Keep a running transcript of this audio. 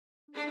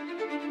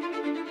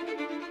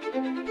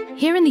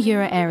Here in the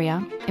euro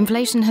area,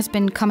 inflation has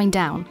been coming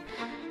down,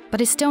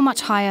 but is still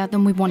much higher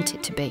than we want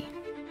it to be.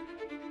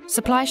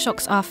 Supply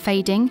shocks are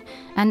fading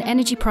and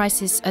energy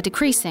prices are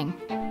decreasing.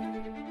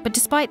 But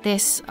despite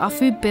this, our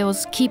food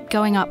bills keep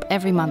going up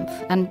every month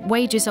and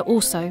wages are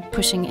also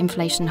pushing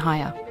inflation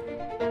higher.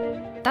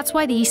 That's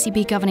why the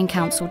ECB Governing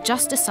Council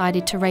just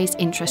decided to raise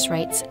interest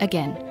rates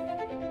again.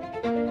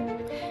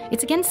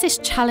 It's against this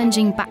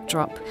challenging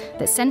backdrop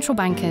that central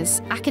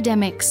bankers,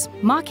 academics,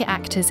 market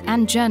actors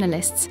and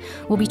journalists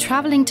will be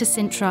travelling to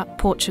Sintra,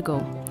 Portugal,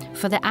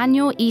 for the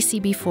annual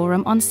ECB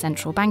Forum on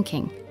Central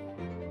Banking.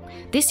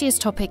 This year's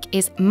topic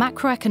is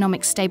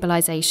macroeconomic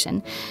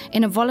stabilisation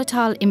in a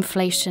volatile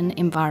inflation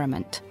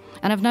environment.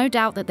 And I've no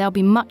doubt that there'll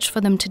be much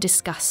for them to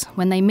discuss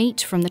when they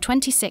meet from the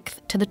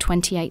 26th to the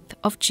 28th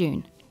of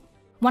June.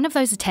 One of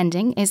those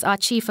attending is our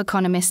Chief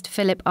Economist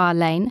Philip R,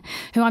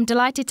 who I'm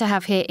delighted to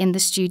have here in the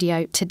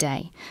studio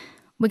today.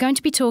 We're going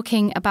to be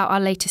talking about our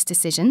latest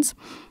decisions,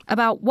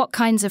 about what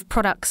kinds of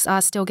products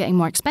are still getting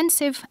more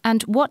expensive,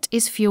 and what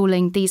is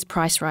fueling these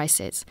price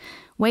rises,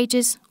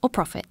 wages or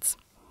profits.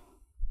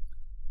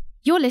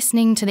 You're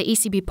listening to the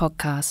ECB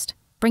Podcast,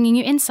 bringing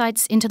you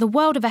insights into the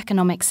world of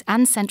economics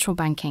and central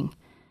banking.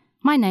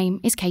 My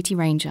name is Katie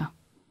Ranger.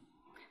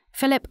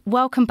 Philip,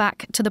 welcome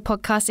back to the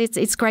podcast.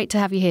 It's great to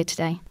have you here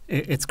today.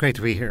 It's great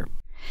to be here.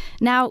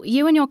 Now,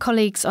 you and your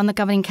colleagues on the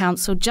Governing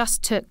Council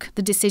just took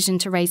the decision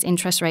to raise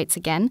interest rates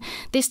again,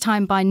 this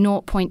time by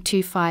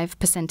 0.25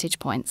 percentage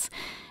points.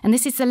 And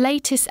this is the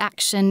latest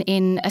action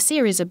in a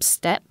series of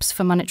steps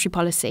for monetary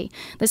policy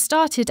that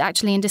started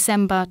actually in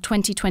December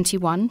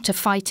 2021 to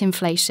fight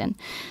inflation,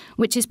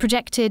 which is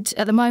projected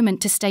at the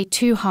moment to stay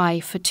too high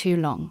for too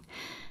long.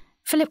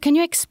 Philip, can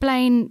you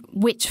explain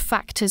which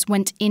factors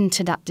went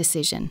into that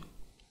decision?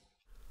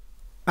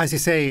 As you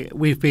say,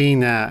 we've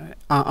been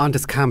on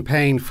this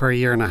campaign for a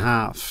year and a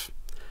half.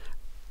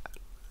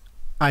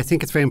 I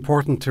think it's very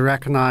important to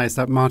recognise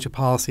that monetary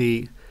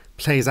policy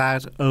plays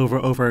out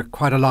over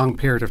quite a long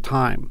period of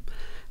time.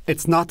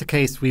 It's not the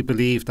case we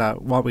believe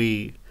that what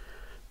we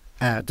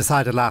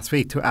decided last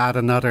week to add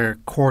another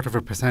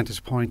 0.25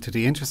 percentage point to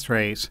the interest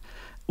rate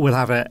will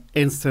have an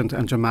instant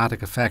and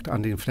dramatic effect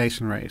on the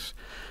inflation rate.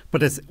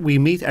 But we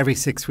meet every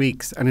 6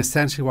 weeks, and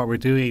essentially what we're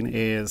doing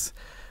is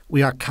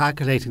we are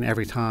calculating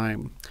every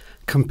time.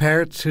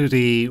 Compared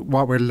to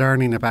what we're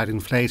learning about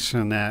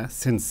inflation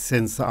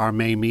since our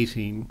May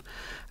meeting,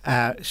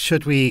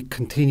 should we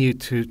continue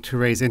to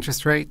raise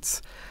interest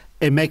rates?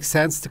 It makes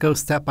sense to go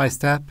step by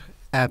step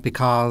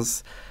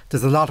because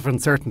there's a lot of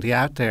uncertainty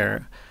out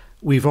there.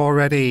 We've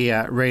already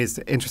raised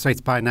interest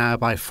rates by now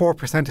by 4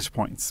 percentage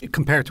points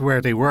compared to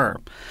where they were.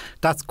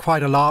 That's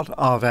quite a lot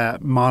of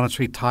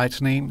monetary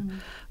tightening. Mm-hmm.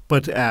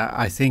 But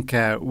I think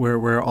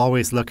we're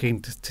always looking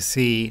to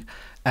see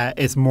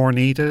is more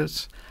needed,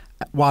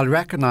 while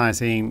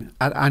recognising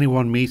at any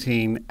one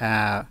meeting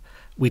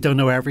we don't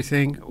know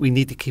everything. We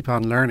need to keep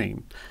on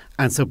learning.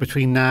 And so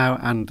between now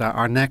and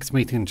our next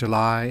meeting in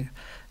July,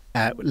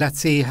 let's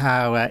see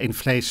how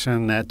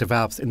inflation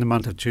develops in the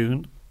month of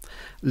June.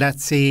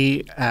 Let's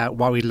see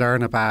what we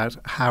learn about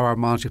how our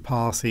monetary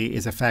policy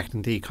is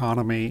affecting the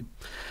economy.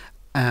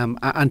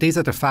 And these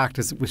are the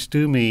factors which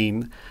do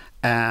mean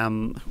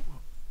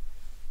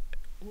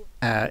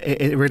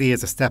it really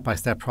is a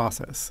step-by-step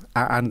process.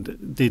 And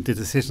the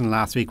decision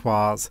last week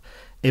was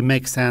it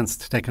makes sense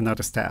to take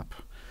another step.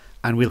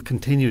 And we'll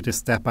continue this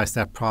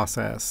step-by-step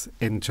process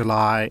in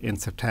July, in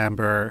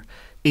September,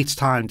 each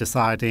time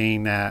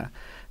deciding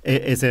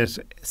is it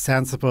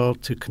sensible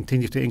to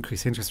continue to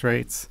increase interest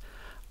rates,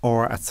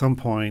 or at some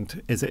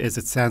point is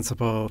it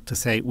sensible to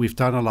say we've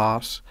done a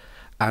lot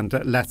and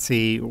let's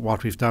see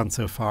what we've done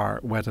so far,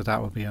 whether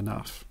that will be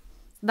enough.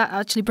 That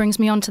actually brings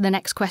me on to the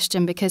next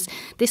question, because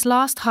this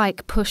last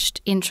hike pushed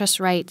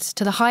interest rates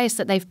to the highest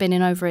that they've been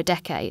in over a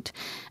decade.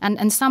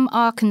 And some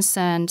are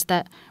concerned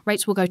that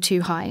rates will go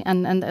too high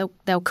and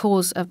they'll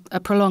cause a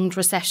prolonged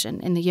recession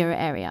in the euro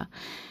area.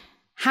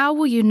 How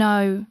will you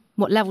know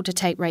what level to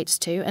take rates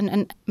to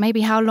and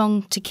maybe how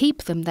long to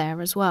keep them there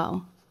as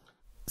well?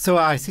 So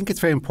I think it's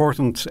very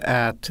important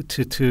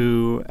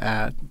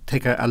to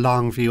take a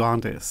long view on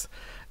this.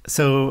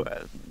 So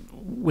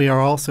we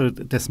are also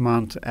this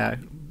month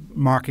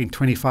marking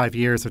 25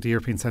 years of the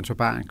European Central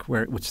Bank,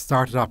 which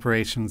started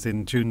operations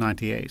in June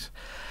 98.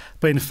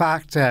 But in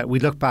fact, we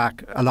look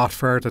back a lot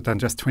further than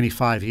just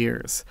 25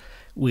 years.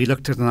 We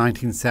looked to the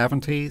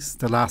 1970s,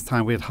 the last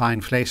time we had high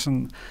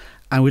inflation,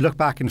 and we look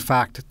back, in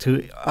fact,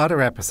 to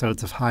other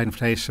episodes of high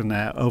inflation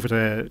over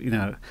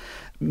the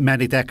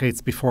many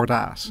decades before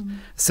that. Mm-hmm.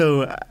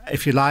 So,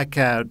 if you like,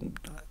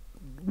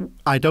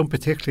 I don't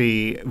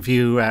particularly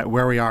view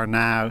where we are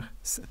now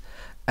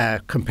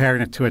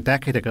comparing it to a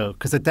decade ago,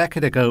 because a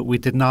decade ago we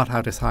did not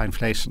have this high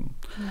inflation.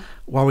 Yeah.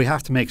 What we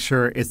have to make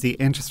sure is the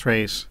interest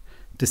rate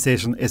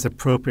decision is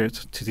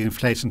appropriate to the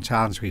inflation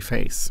challenge we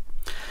face.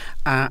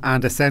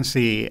 And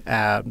essentially,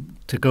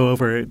 to go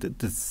over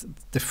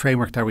the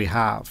framework that we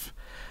have,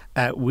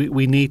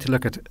 we need to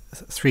look at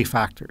three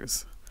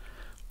factors.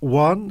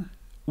 One,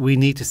 we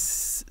need to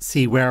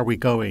see where are we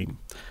going.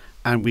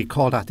 and we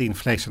call that the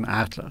inflation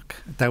outlook.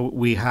 That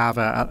we have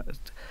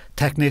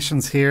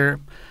technicians here,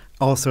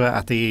 also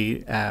at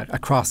the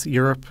across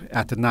Europe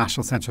at the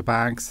national central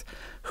banks,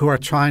 who are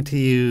trying to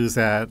use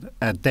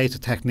data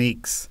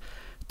techniques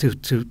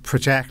to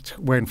project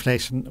where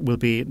inflation will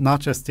be,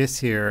 not just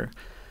this year,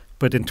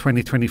 but in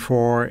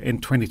 2024, in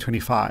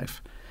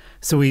 2025.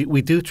 So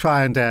we do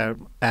try and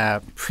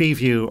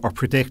preview or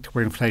predict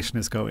where inflation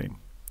is going.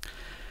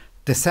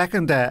 The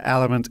second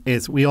element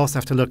is we also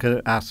have to look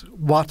at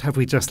what have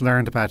we just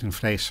learned about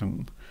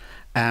inflation.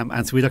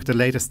 And so we look at the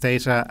latest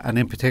data, and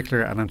in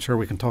particular, and I'm sure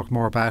we can talk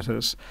more about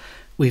it,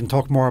 we can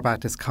talk more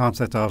about this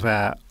concept of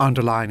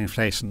underlying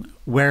inflation.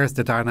 Where is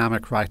the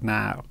dynamic right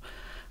now?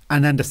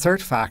 And then the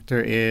third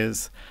factor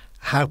is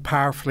how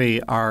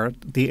powerfully are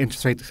the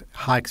interest rate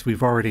hikes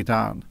we've already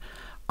done?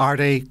 Are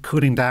they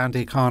cooling down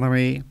the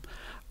economy?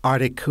 Are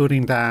they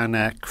cooling down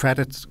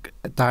credit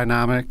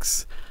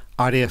dynamics?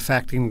 Are they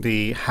affecting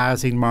the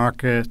housing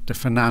market, the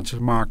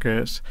financial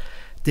market,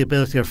 the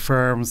ability of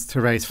firms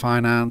to raise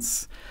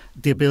finance,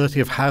 the ability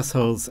of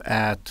households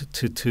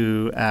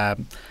to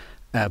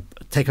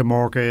take a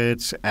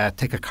mortgage,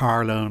 take a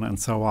car loan, and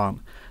so on?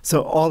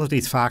 So all of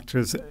these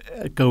factors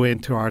go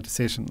into our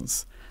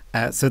decisions.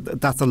 So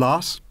that's a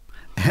lot.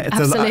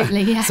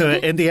 Absolutely, yeah. So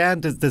in the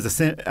end, there's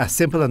a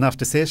simple enough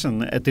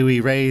decision. Do we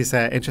raise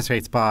interest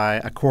rates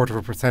by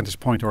 1/4 percentage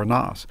point or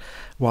not,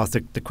 was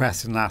the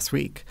question last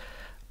week.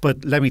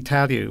 But let me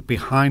tell you,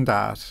 behind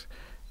that,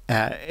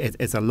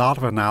 it's a lot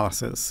of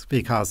analysis,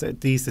 because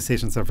these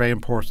decisions are very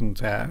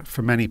important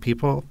for many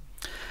people,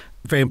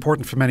 very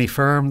important for many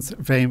firms,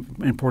 very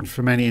important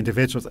for many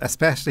individuals,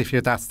 especially if you're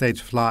at that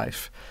stage of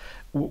life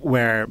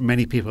where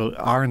many people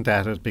are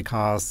indebted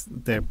because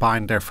they're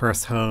buying their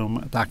first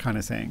home, that kind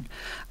of thing.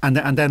 And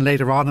then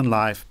later on in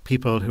life,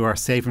 people who are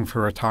saving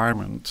for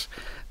retirement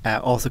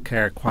also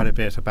care quite a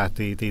bit about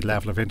the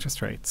level of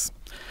interest rates.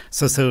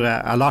 So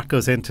a lot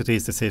goes into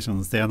these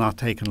decisions. They are not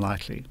taken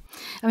lightly.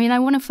 I mean, I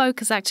want to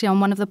focus actually on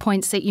one of the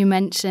points that you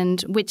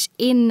mentioned, which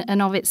in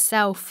and of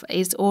itself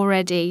is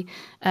already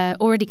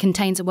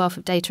contains a wealth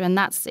of data, and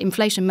that's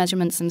inflation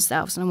measurements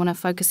themselves. And I want to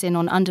focus in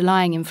on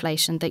underlying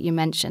inflation that you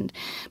mentioned.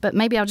 But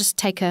maybe I'll just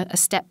take a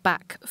step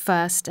back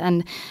first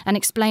and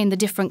explain the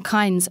different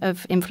kinds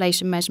of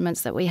inflation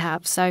measurements that we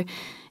have. So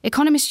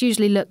economists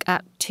usually look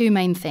at two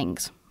main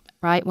things,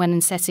 right, when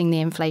assessing the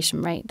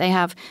inflation rate. They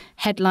have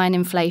headline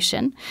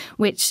inflation,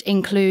 which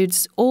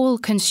includes all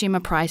consumer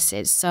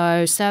prices,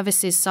 so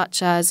services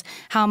such as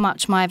how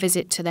much my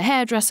visit to the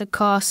hairdresser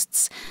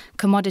costs,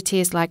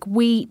 commodities like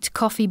wheat,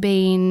 coffee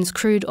beans,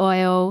 crude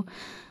oil,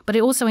 but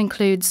it also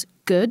includes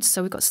goods.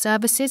 So we've got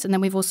services, and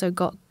then we've also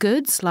got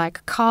goods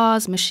like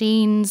cars,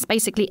 machines,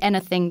 basically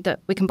anything that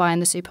we can buy in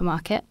the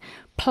supermarket.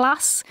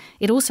 Plus,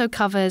 it also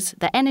covers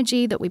the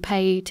energy that we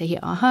pay to heat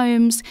our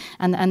homes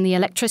and the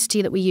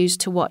electricity that we use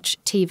to watch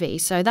TV.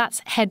 So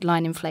that's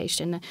headline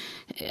inflation,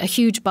 a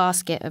huge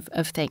basket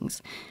of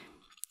things.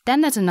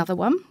 Then there's another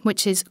one,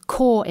 which is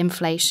core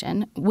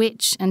inflation,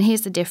 which, and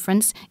here's the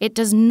difference, it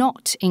does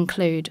not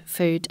include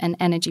food and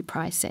energy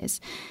prices.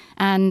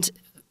 And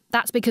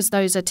that's because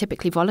those are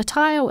typically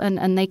volatile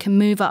and they can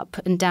move up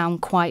and down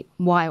quite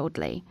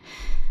wildly.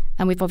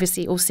 And we've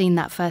obviously all seen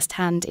that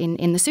firsthand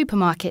in the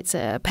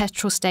supermarkets,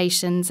 petrol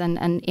stations, and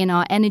in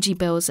our energy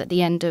bills at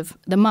the end of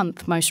the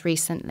month most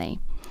recently.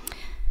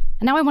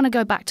 And now I want to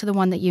go back to the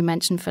one that you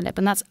mentioned, Philip,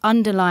 and that's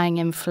underlying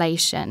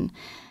inflation.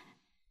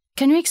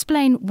 Can you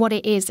explain what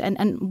it is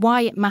and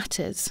why it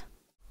matters?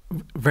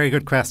 Very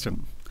good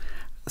question.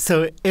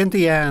 So in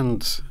the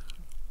end,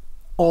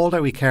 all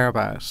that we care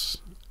about,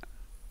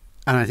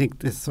 and I think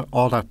this is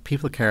all that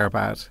people care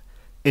about,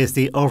 is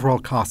the overall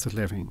cost of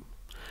living.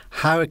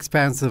 How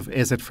expensive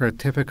is it for a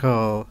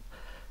typical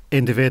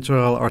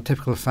individual or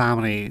typical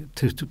family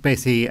to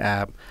basically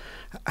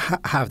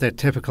have their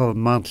typical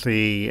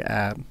monthly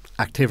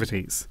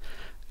activities?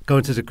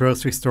 Going to the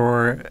grocery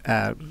store,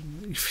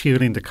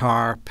 fueling the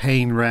car,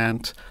 paying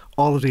rent,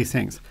 all of these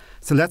things.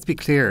 So let's be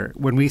clear,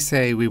 when we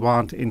say we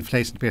want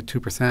inflation to be at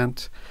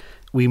 2%,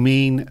 we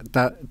mean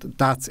that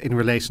that's in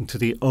relation to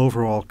the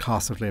overall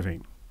cost of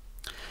living.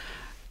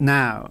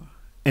 Now,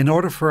 in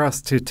order for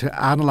us to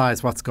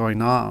analyse what's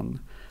going on,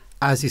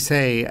 as you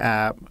say,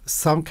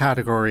 some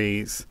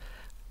categories,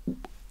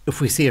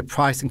 if we see a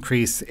price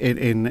increase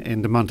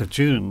in the month of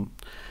June,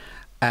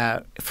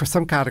 for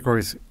some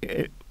categories,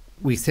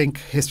 we think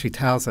history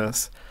tells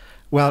us,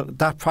 well,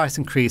 that price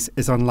increase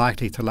is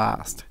unlikely to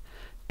last.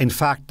 In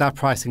fact, that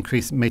price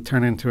increase may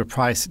turn into a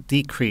price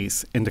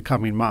decrease in the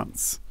coming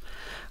months.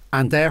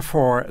 And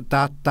therefore,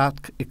 that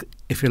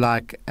if you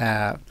like,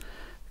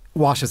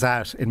 washes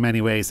out in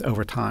many ways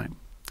over time.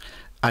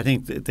 I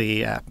think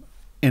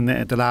in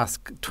the last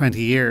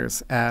 20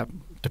 years,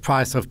 the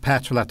price of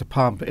petrol at the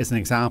pump is an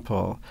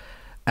example.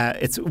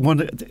 It's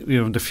one of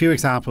the few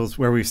examples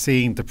where we've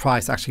seen the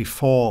price actually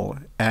fall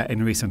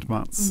in recent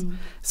months.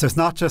 So it's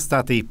not just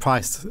that the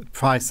price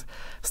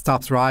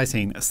stops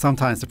rising.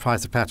 Sometimes the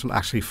price of petrol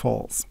actually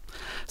falls.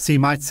 So you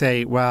might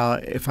say, well,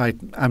 if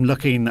I'm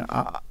looking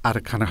at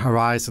a kind of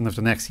horizon of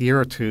the next year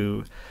or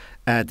two,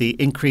 the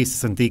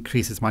increases and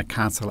decreases might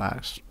cancel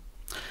out.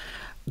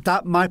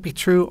 That might be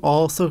true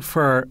also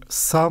for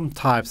some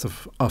types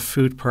of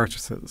food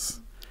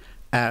purchases.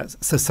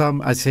 So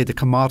some, as you say, the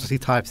commodity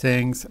type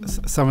things,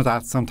 some of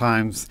that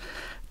sometimes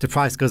the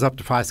price goes up,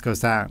 the price goes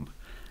down.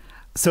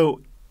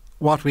 So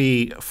what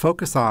we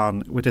focus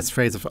on with this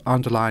phrase of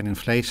underlying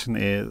inflation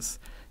is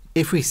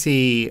if we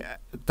see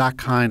that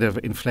kind of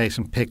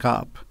inflation pick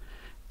up,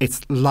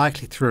 it's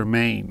likely to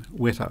remain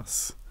with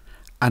us.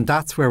 And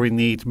that's where we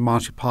need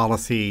monetary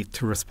policy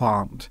to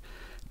respond.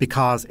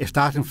 Because if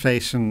that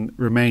inflation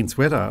remains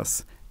with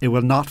us, it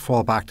will not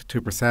fall back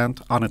to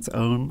 2% on its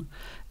own.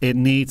 It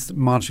needs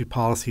monetary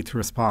policy to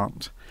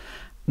respond.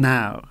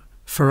 Now,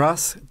 for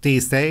us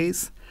these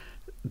days,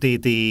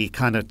 the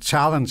kind of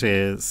challenge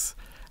is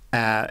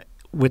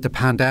with the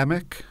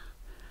pandemic,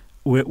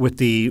 with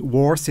the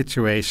war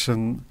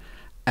situation,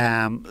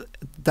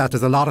 that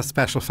there's a lot of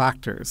special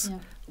factors. Yeah.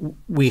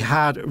 We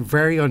had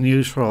very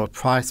unusual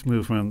price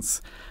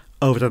movements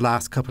over the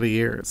last couple of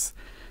years.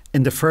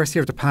 In the first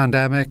year of the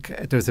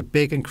pandemic, there was a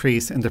big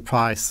increase in the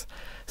price,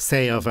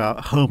 say, of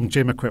home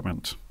gym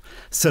equipment.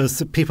 So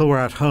people were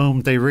at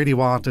home, they really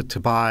wanted to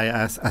buy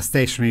a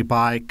stationary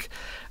bike.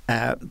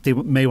 They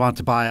may want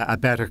to buy a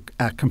better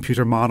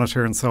computer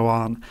monitor and so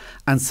on.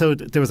 And so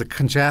there was a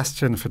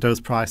congestion for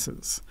those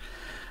prices.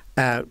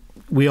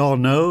 We all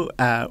know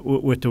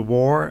with the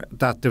war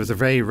that there was a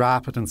very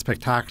rapid and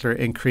spectacular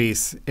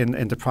increase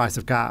in the price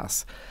of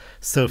gas.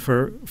 So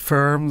for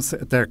firms,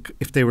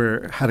 if they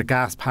had a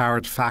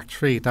gas-powered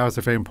factory, that was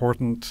very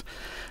important.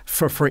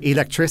 For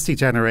electricity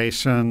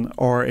generation,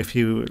 or if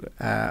you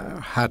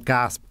had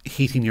gas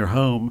heating your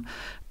home,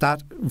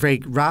 that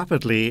very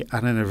rapidly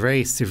and in a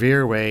very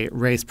severe way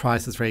raised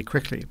prices very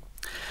quickly.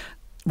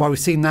 What we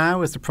see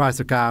now is the price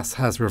of gas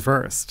has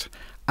reversed.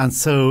 And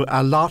so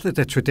a lot of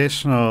the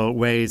traditional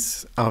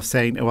ways of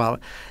saying, well,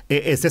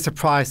 is this a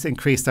price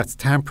increase that's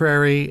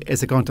temporary?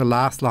 Is it going to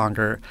last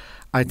longer?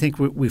 I think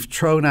we've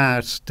thrown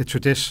out the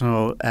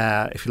traditional,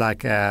 if you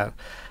like,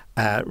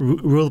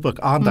 rule book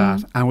on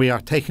that, and we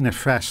are taking a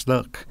fresh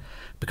look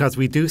because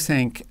we do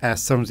think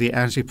some of the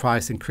energy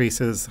price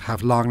increases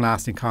have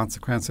long-lasting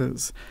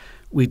consequences.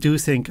 We do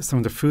think some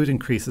of the food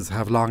increases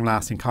have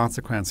long-lasting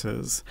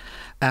consequences.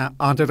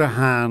 On the other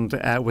hand,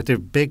 with the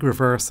big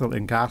reversal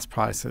in gas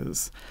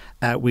prices,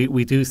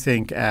 we do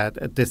think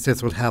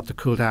this will help to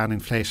cool down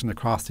inflation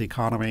across the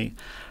economy.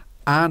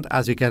 And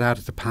as we get out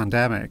of the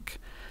pandemic,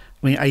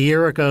 I mean, a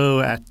year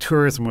ago,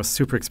 tourism was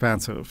super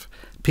expensive.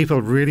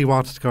 People really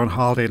wanted to go on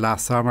holiday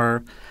last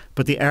summer,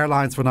 but the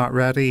airlines were not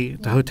ready,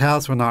 the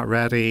hotels were not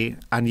ready,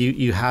 and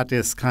you had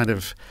this kind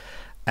of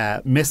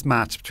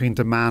mismatch between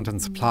demand and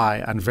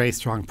supply and very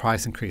strong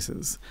price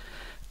increases.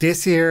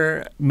 This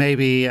year,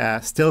 maybe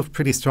still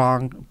pretty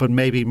strong, but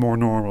maybe more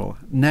normal.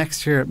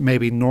 Next year,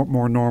 maybe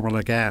more normal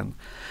again.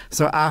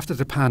 So after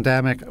the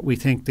pandemic, we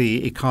think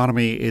the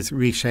economy is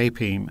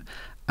reshaping,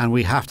 and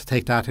we have to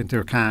take that into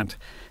account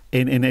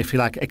in, if you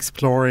like,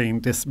 exploring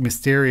this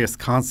mysterious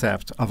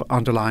concept of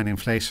underlying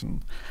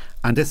inflation.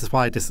 And this is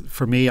why,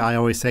 for me, I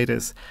always say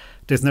this,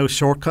 there's no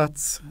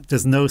shortcuts,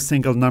 there's no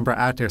single number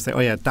out there say, oh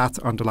yeah, that's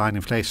underlying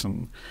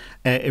inflation.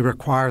 It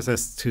requires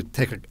us to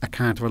take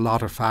account of a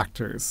lot of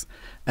factors.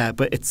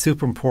 But it's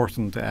super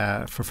important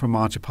for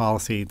monetary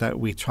policy that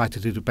we try to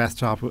do the best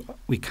job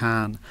we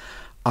can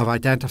of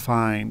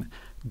identifying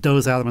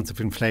those elements of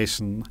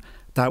inflation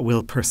that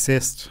will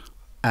persist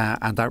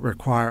and that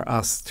require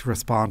us to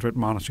respond with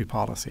monetary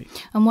policy.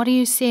 And what are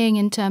you seeing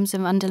in terms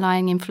of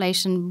underlying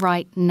inflation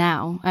right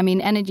now? I mean,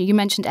 energy. You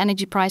mentioned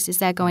energy prices,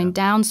 they're going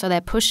down, so they're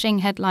pushing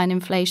headline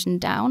inflation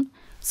down.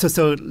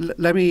 So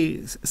let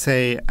me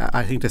say,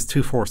 I think there's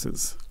two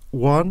forces.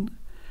 One,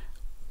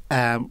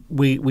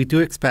 we do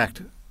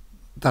expect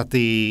that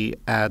the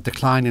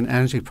decline in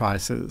energy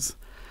prices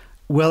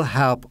will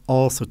help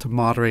also to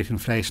moderate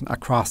inflation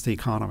across the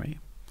economy.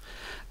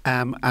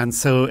 And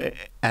so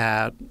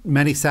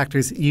many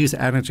sectors use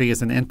energy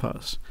as an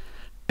input.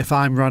 If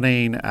I'm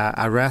running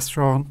a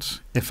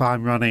restaurant, if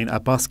I'm running a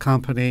bus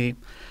company,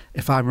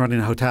 if I'm running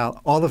a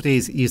hotel, all of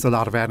these use a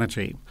lot of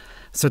energy.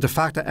 So the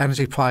fact that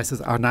energy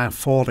prices are now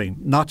falling,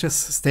 not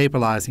just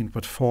stabilizing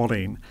but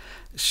falling,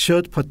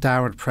 should put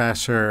downward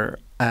pressure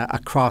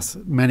across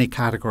many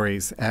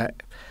categories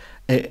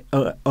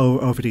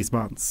over these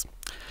months.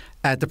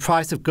 The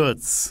price of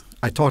goods,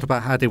 I talked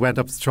about how they went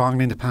up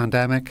strongly in the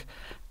pandemic.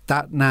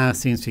 That now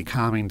seems to be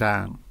calming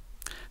down.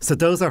 So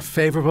those are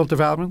favourable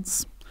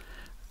developments.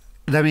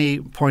 Let me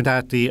point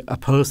out the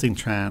opposing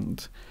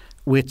trend,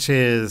 which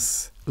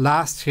is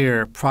last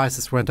year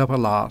prices went up a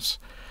lot,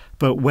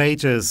 but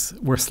wages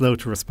were slow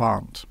to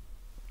respond.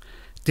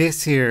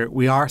 This year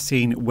we are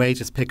seeing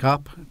wages pick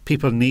up.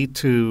 People need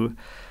to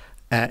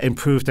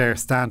improve their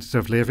standard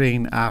of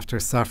living after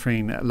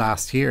suffering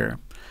last year.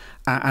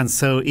 And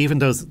so even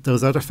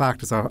those other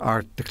factors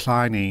are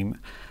declining.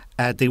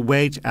 The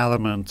wage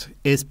element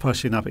is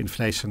pushing up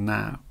inflation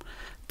now.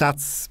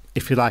 That's,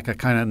 if you like, a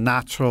kind of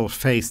natural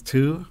phase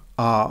two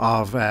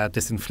of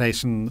this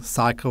inflation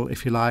cycle,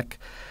 if you like.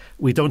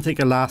 We don't think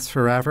it lasts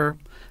forever,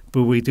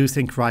 But we do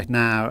think right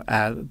now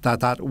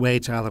that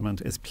wage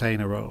element is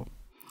playing a role.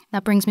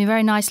 That brings me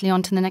very nicely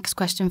on to the next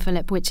question,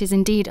 Philip, which is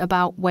indeed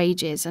about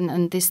wages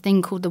and this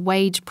thing called the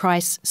wage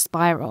price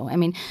spiral. I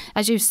mean,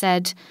 as you've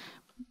said,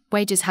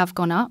 wages have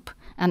gone up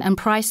and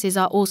prices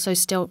are also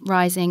still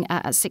rising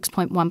at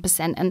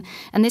 6.1%.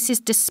 And this is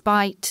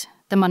despite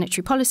the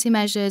monetary policy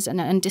measures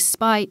and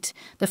despite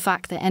the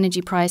fact that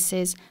energy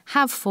prices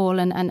have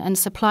fallen and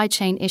supply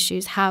chain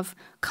issues have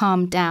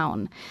calmed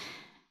down.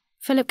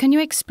 Philip, can you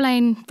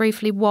explain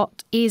briefly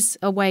what is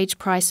a wage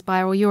price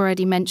spiral? You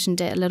already mentioned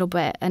it a little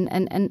bit.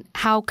 And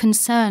how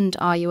concerned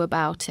are you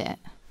about it?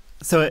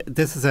 So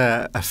this is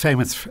a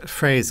famous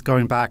phrase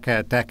going back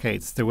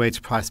decades, the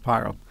wage price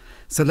spiral.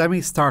 So let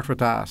me start with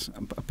that,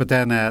 but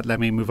then let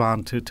me move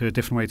on to a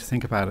different way to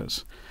think about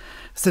it.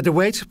 So the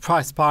wage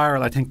price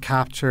spiral, I think,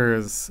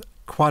 captures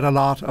quite a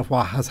lot of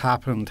what has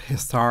happened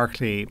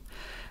historically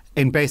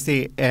in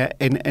basically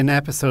in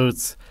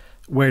episodes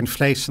where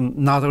inflation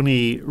not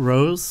only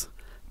rose,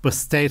 but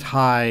stayed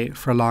high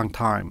for a long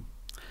time.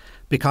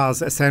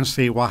 Because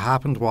essentially what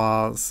happened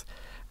was,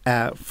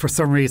 for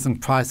some reason,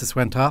 prices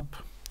went up.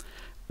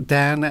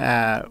 Then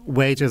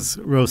wages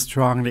rose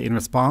strongly in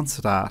response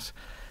to that.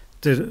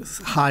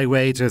 The high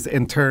wages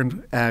in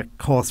turn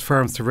caused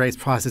firms to raise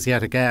prices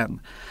yet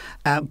again.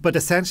 But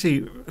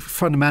essentially,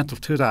 fundamental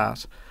to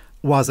that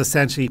was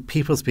essentially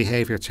people's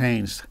behaviour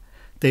changed.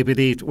 They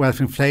believed, well, if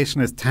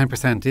inflation is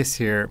 10% this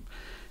year,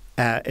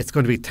 it's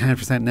going to be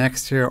 10%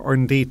 next year, or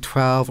indeed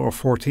 12 or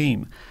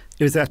 14.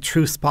 It was a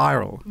true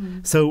spiral.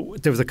 So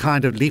there was a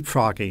kind of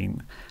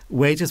leapfrogging.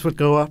 Wages would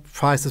go up,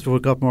 prices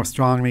would go up more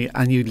strongly,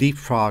 and you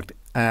leapfrogged,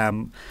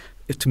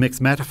 to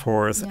mix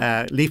metaphors,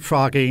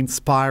 leapfrogging,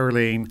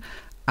 spiralling,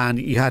 and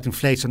you had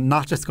inflation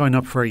not just going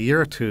up for a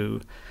year or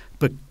two,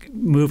 but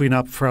moving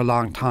up for a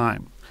long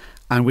time.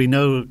 And we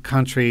know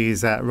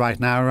countries right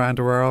now around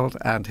the world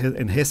and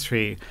in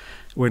history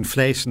where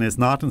inflation is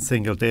not in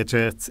single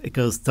digits, it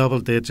goes double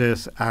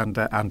digit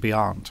and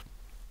beyond.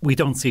 We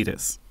don't see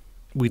this.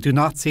 We do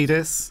not see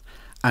this,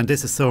 and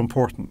this is so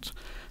important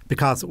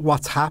because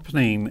what's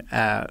happening,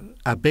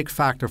 a big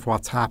factor of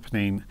what's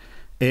happening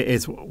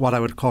is what I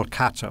would call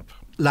catch-up.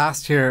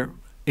 Last year,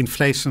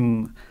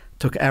 inflation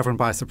took everyone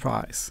by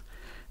surprise.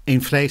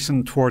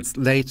 Inflation towards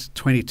late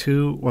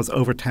 22 was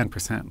over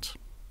 10%.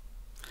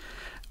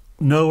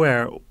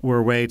 Nowhere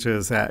were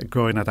wages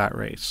growing at that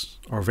rate,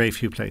 or very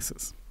few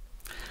places.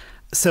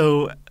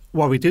 So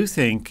what we do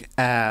think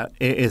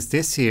is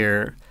this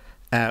year,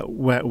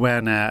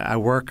 when a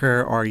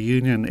worker or a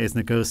union is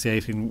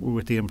negotiating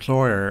with the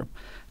employer,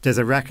 there's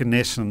a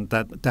recognition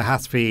that there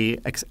has to be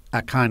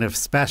a kind of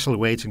special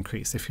wage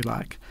increase, if you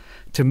like,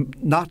 to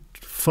not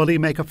fully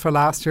make up for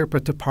last year,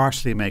 but to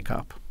partially make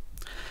up.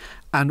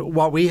 And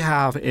what we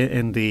have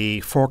in the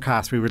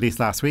forecast we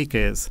released last week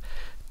is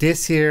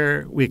this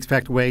year we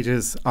expect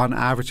wages on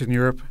average in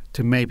Europe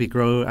to maybe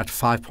grow at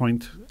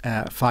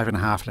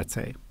 5.5, let's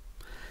say.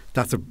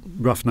 That's a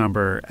rough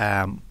number.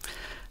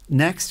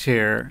 Next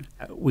year,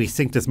 we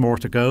think there's more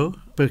to go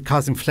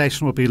because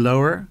inflation will be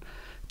lower.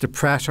 The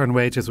pressure on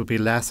wages will be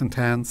less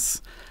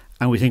intense.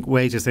 And we think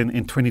wages in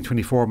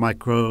 2024 might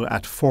grow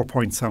at 4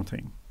 point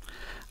something.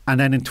 And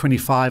then in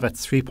 25 at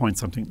 3 point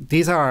something.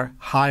 These are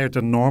higher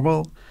than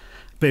normal.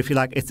 But if you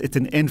like, it's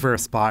an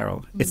inverse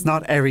spiral. It's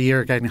not every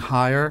year getting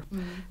higher.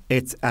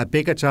 It's a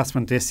big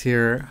adjustment this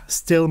year,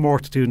 still more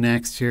to do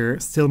next year,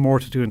 still more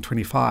to do in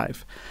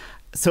 25.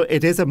 So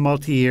it is a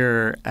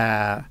multi-year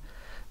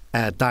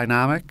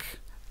dynamic.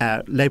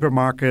 Labour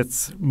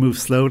markets move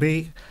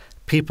slowly.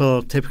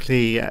 People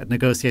typically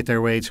negotiate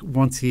their wage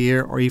once a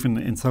year, or even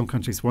in some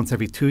countries once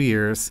every 2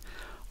 years,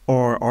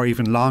 or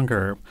even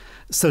longer.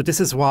 So this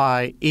is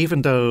why,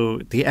 even though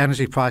the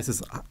energy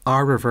prices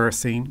are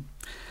reversing,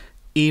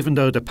 even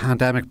though the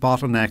pandemic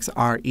bottlenecks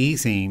are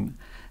easing,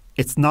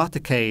 it's not the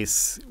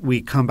case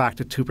we come back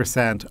to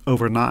 2%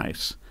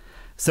 overnight.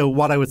 So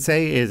what I would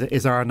say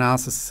is our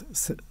analysis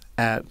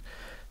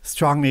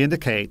strongly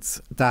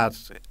indicates that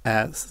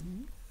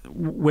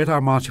with our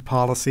monetary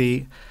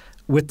policy,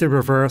 with the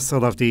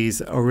reversal of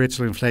these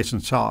original inflation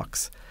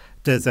shocks,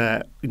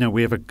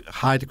 we have a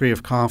high degree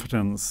of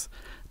confidence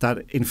that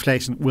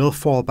inflation will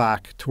fall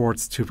back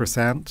towards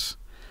 2%.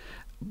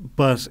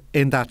 But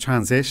in that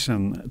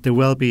transition, there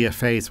will be a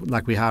phase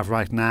like we have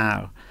right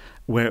now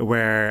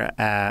where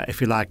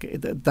if you like,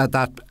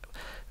 that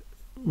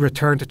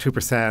return to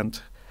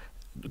 2%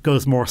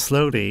 goes more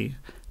slowly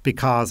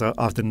because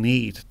of the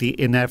need, the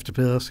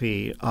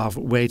inevitability of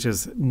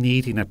wages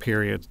needing a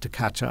period to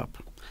catch up.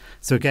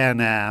 So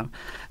again,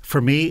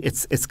 for me,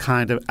 it's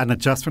kind of an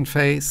adjustment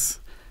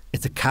phase.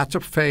 It's a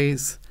catch-up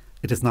phase.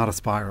 It is not a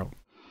spiral.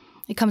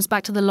 It comes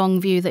back to the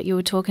long view that you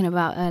were talking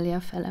about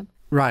earlier, Philip.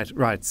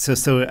 Right.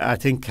 So I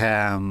think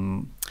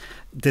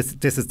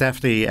this is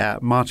definitely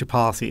monetary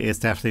policy is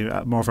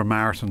definitely more of a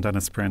marathon than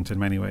a sprint in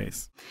many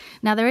ways.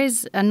 Now there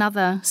is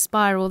another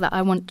spiral that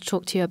I want to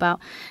talk to you about,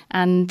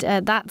 and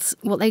that's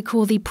what they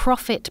call the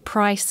profit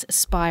price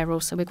spiral.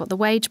 So we've got the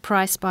wage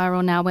price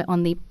spiral. Now we're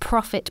on the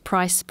profit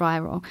price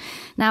spiral.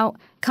 Now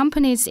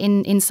companies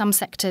in some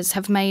sectors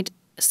have made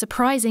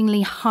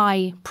surprisingly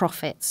high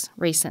profits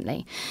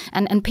recently.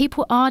 And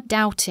people are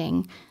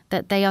doubting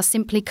that they are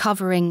simply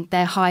covering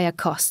their higher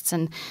costs.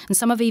 And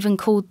some have even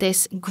called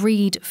this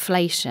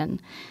greedflation.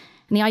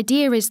 And the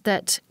idea is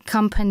that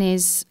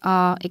companies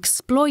are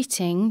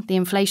exploiting the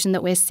inflation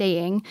that we're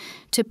seeing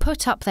to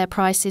put up their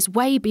prices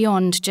way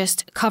beyond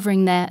just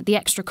covering the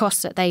extra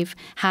costs that they've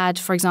had,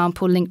 for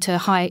example, linked to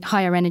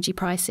higher energy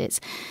prices.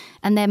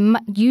 And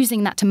they're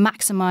using that to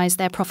maximize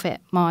their profit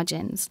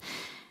margins.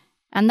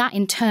 And that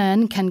in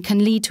turn can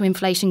lead to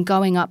inflation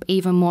going up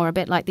even more, a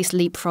bit like this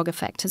leapfrog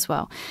effect as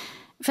well.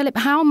 Philip,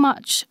 how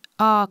much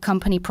are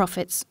company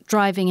profits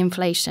driving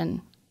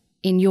inflation,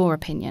 in your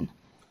opinion?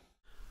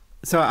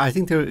 So I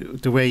think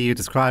the way you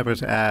describe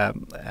it,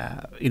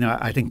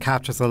 I think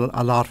captures a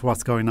lot of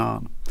what's going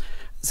on.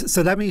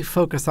 So let me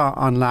focus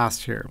on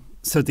last year.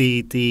 So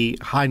the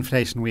high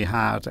inflation we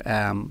had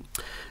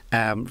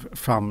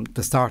from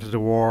the start of the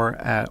war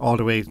all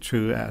the way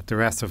through the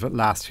rest of it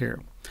last year.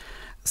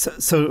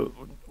 So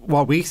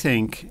what we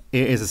think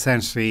is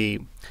essentially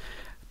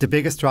the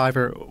biggest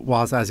driver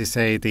was, as you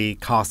say, the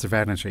cost of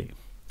energy.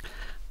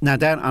 Now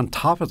then, on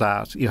top of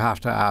that, you have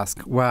to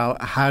ask, well,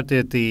 how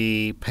did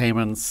the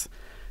payments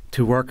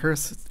to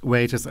workers,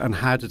 wages, and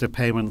how did the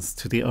payments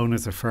to the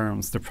owners of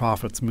firms, the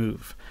profits,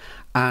 move?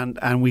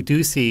 And we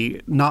do see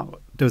there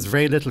was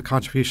very little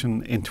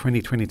contribution in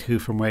 2022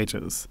 from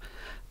wages.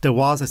 There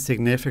was a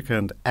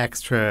significant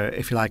extra,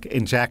 if you like,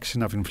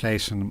 injection of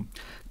inflation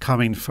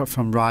coming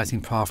from rising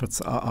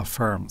profits of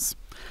firms.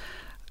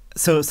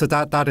 So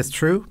that is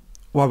true.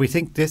 What we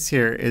think this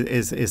year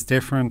is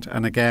different,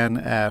 and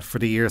again, for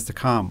the years to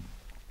come.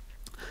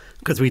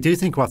 Because we do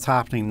think what's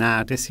happening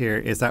now this year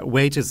is that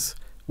wages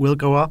will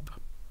go up,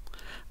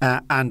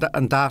 and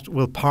that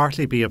will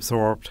partly be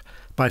absorbed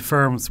by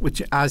firms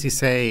which, as you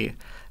say,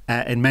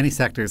 in many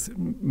sectors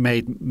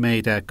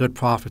made good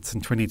profits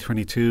in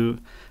 2022,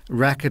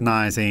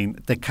 recognising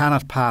they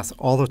cannot pass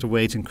all of the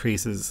wage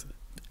increases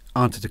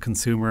onto the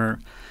consumer,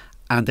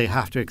 and they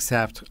have to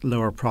accept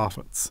lower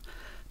profits.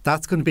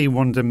 That's going to be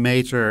one of the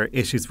major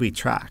issues we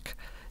track.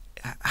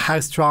 How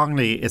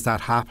strongly is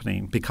that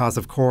happening? Because,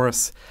 of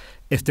course,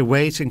 if the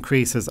wage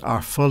increases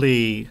are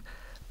fully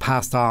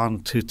passed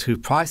on to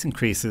price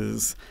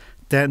increases,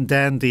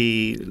 then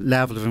the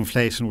level of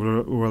inflation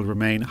will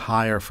remain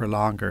higher for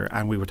longer,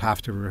 and we would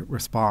have to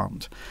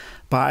respond.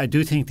 But I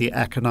do think the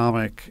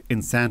economic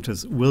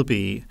incentives will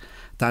be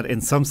that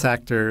in some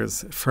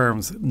sectors,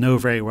 firms know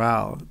very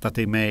well that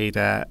they made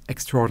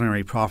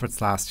extraordinary profits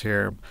last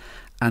year,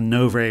 and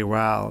know very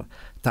well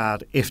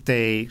that if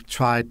they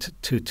tried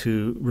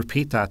to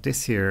repeat that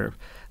this year,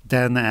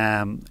 then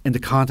in the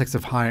context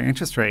of higher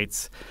interest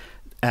rates,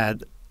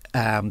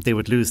 they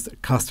would lose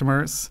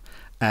customers,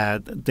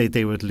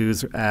 they would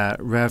lose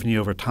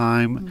revenue over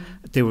time.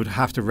 They would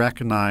have to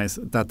recognise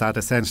that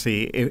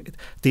essentially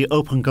the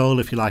open goal,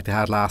 if you like, they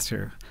had last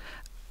year.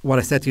 What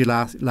I said to you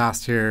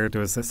last year,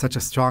 there was such a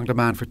strong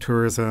demand for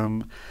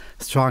tourism,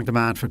 strong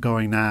demand for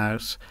going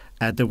out.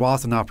 There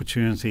was an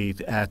opportunity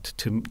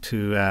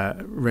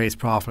to raise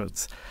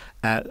profits.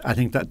 I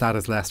think that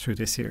is less true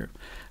this year.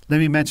 Let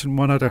me mention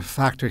one other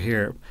factor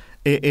here.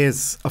 It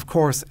is, of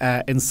course,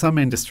 in some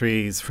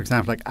industries, for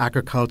example, like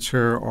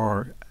agriculture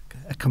or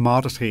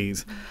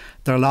commodities,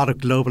 there are a lot of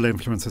global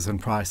influences in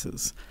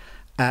prices.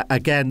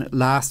 Again,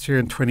 last year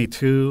in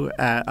 22,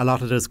 a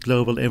lot of those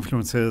global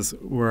influences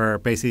were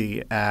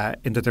basically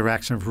in the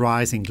direction of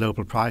rising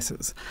global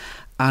prices.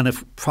 And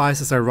if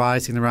prices are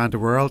rising around the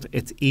world,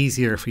 it's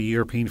easier for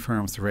European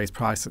firms to raise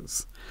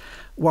prices.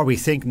 What we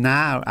think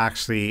now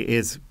actually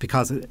is,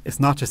 because it's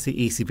not just the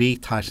ECB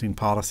tightening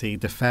policy,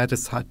 the Fed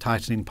is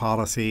tightening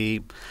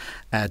policy,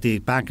 the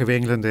Bank of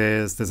England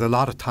there's a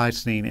lot of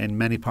tightening in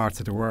many parts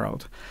of the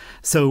world.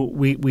 So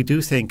we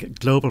do think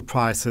global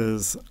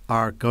prices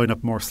are going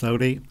up more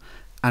slowly,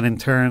 and in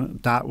turn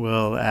that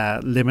will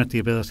limit the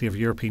ability of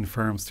European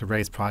firms to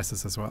raise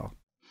prices as well.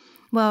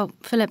 Well,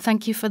 Philip,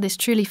 thank you for this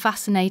truly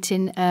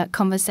fascinating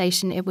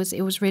conversation. It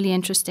was really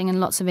interesting and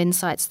lots of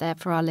insights there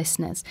for our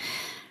listeners.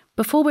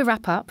 Before we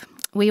wrap up,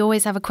 we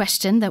always have a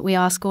question that we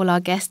ask all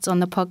our guests on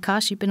the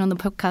podcast. You've been on the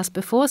podcast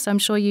before, so I'm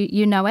sure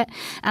you know it.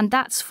 And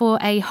that's for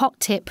a hot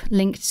tip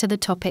linked to the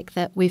topic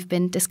that we've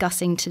been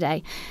discussing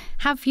today.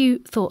 Have you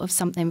thought of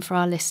something for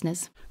our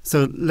listeners?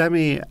 So let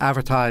me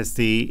advertise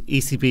the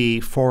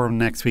ECB forum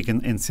next week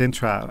in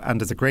Sintra. And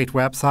there's a great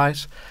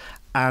website.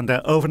 And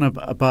over and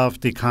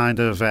above the kind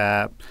of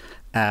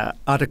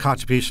other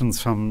contributions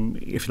from,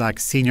 if you like,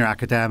 senior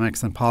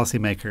academics and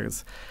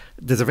policymakers,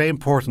 there's a very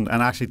important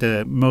and actually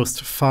the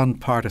most fun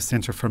part of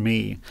Sintra for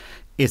me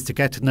is to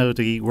get to know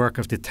the work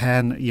of the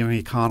 10 young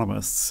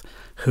economists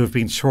who have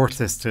been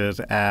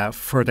shortlisted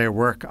for their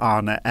work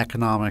on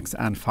economics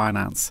and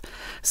finance.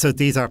 So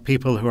these are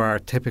people who are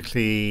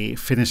typically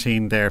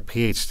finishing their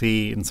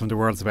PhD in some of the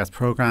world's best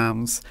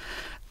programs.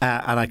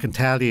 And I can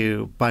tell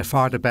you, by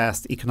far the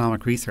best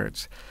economic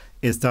research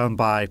is done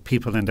by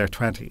people in their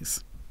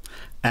 20s.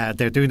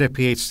 They're doing their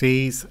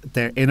PhDs,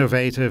 they're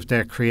innovative,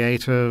 they're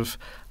creative.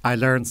 I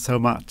learned so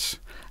much.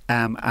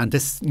 And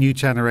this new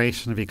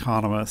generation of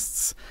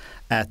economists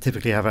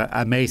typically have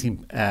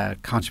amazing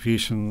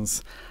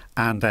contributions.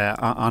 And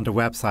on the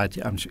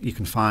website, I'm sure you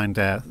can find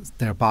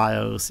their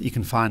bios, you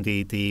can find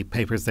the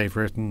papers they've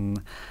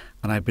written,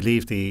 and I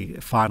believe the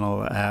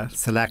final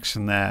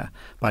selection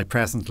by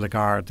President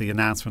Lagarde, the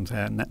announcement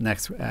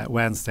next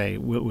Wednesday,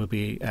 will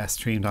be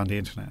streamed on the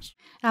internet.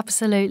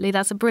 Absolutely.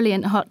 That's a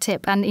brilliant hot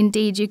tip. And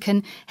indeed, you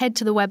can head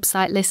to the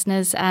website,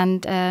 listeners,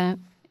 and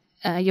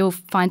you'll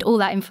find all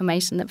that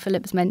information that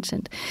Philip's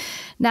mentioned.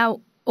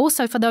 Now,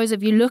 also, for those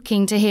of you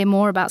looking to hear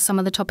more about some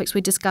of the topics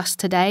we discussed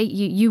today,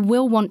 you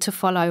will want to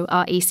follow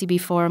our ECB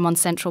Forum on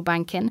Central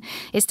Banking.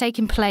 It's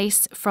taking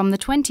place from the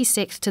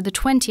 26th to the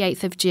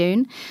 28th of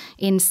June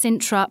in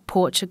Sintra,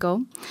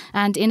 Portugal.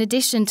 And in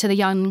addition to the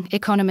Young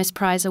Economist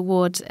Prize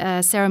Award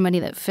ceremony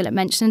that Philip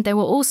mentioned, there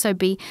will also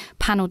be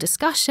panel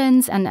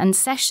discussions and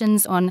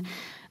sessions on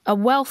a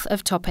wealth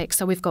of topics.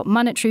 So we've got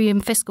monetary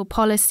and fiscal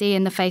policy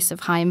in the face of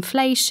high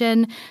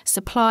inflation,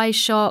 supply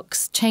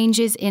shocks,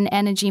 changes in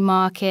energy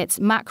markets,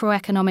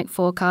 macroeconomic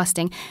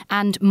forecasting,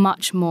 and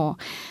much more.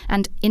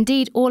 And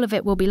indeed, all of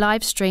it will be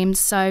live streamed.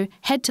 So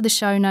head to the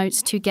show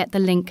notes to get the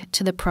link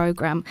to the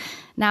programme.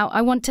 Now,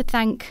 I want to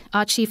thank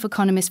our Chief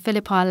Economist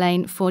Philip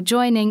R for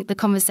joining the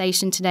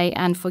conversation today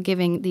and for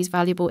giving these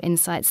valuable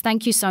insights.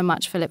 Thank you so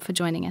much, Philip, for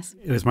joining us.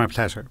 It was my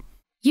pleasure.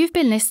 You've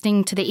been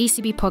listening to the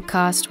ECB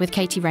Podcast with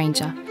Katie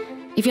Ranger.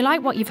 If you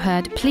like what you've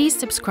heard, please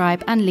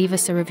subscribe and leave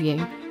us a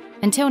review.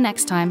 Until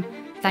next time,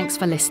 thanks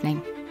for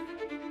listening.